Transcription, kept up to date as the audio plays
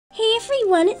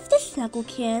everyone, it's the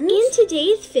Snugglekins. And today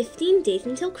is 15 days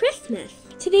until Christmas.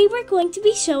 Today we're going to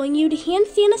be showing you the hand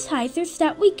sanitizers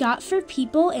that we got for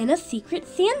people in a Secret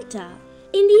Santa.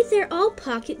 And these are all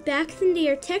pocket bags, and they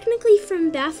are technically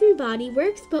from Bath & Body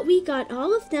Works, but we got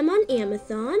all of them on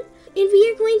Amazon. And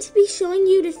we are going to be showing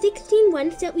you the 16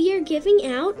 ones that we are giving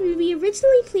out, and we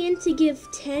originally planned to give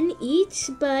 10 each,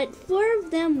 but 4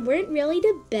 of them weren't really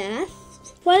the best.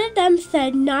 One of them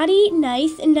said naughty,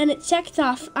 nice, and then it checked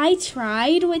off I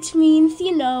tried, which means,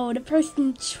 the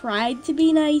person tried to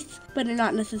be nice, but they're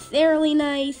not necessarily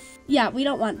nice. Yeah, we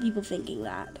don't want people thinking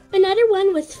that. Another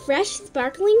one was fresh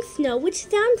sparkling snow, which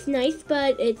sounds nice,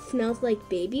 but it smells like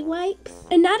baby wipes.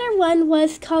 Another one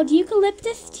was called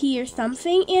eucalyptus tea or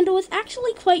something, and it was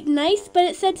actually quite nice, but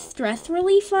it said stress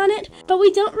relief on it. But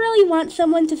we don't really want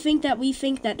someone to think that we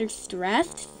think that they're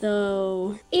stressed,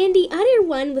 so... And the other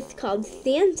one was called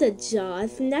Santa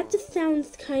Jaws, and that just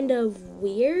sounds kind of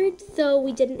weird, so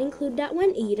we didn't include that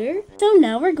one either. So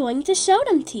now we're going to show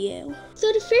them to you.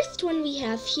 So the first one we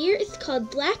have here is called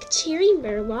Black Cherry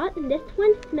Merlot, and this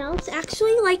one smells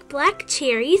actually like black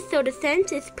cherries, so the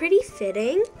scent is pretty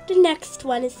fitting. The next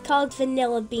one is called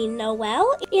Vanilla Bean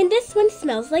Noel, and this one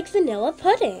smells like vanilla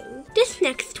pudding. This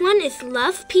next one is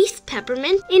Love Peace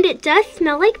Peppermint, and it does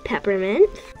smell like peppermint.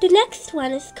 The next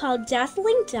one is called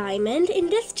Dazzling Diamond, and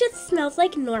this just smells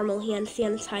like normal hand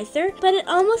sanitizer, but it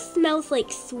almost smells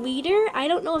like sweeter. I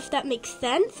don't know if that makes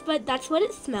sense, but that's what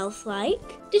it smells like.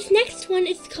 This next one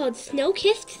is called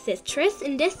Snow-Kissed Citrus,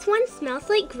 and this one smells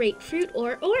like grapefruit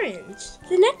or orange.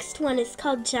 The next one is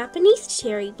called Japanese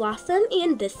Cherry Blossom,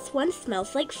 and this one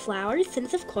smells like flowers,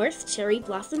 since of course cherry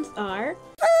blossoms are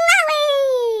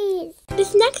flowers.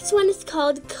 This next one is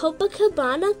called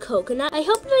Copacabana Coconut. I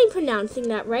hope that I'm pronouncing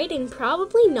that right, and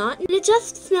probably not. And it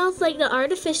just smells like the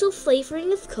artificial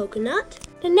flavoring of coconut.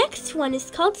 The next one is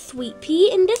called Sweet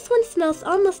Pea, and this one smells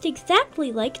almost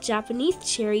exactly like Japanese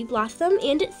Cherry Blossom,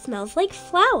 and it smells like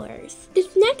flowers.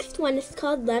 This next one is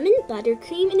called Lemon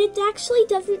Buttercream, and it actually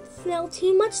doesn't smell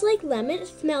too much like lemon. It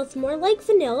smells more like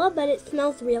vanilla, but it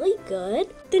smells really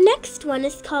good. The next one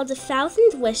is called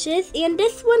 1,000 Wishes, and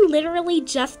this one literally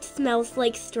just smells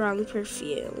like strong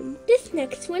perfume. This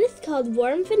next one is called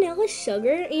Warm Vanilla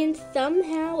Sugar, and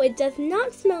somehow it does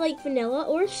not smell like vanilla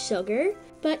or sugar,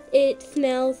 but it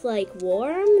smells like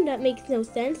warm. That makes no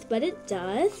sense, but it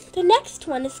does. The next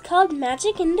one is called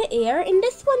Magic in the Air, and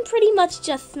this one pretty much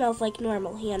just smells like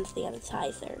normal hand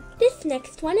sanitizer. This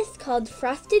next one is called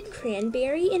Frosted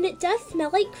Cranberry, and it does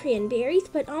smell like cranberries,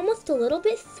 but almost a little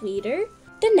bit sweeter.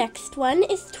 The next one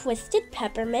is Twisted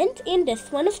Peppermint, and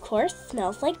this one, of course,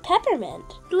 smells like peppermint.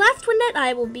 The last one that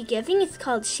I will be giving is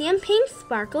called Champagne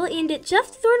Sparkle, and it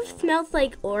just sort of smells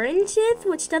like oranges,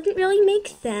 which doesn't really make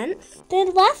sense.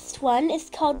 The last one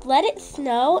is called Let It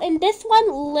Snow, and this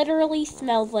one literally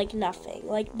smells like nothing.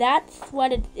 Like, that's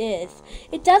what it is.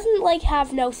 It doesn't,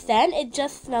 have no scent, it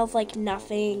just smells like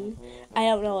nothing. I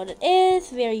don't know what it is,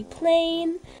 very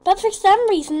plain. But for some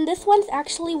reason, this one's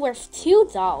actually worth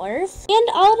 $2, and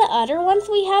all the other ones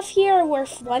we have here are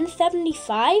worth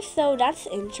 $1.75, so that's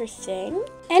interesting.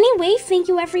 Anyway, thank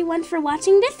you everyone for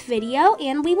watching this video,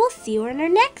 and we will see you in our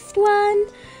next one.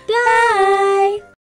 Bye!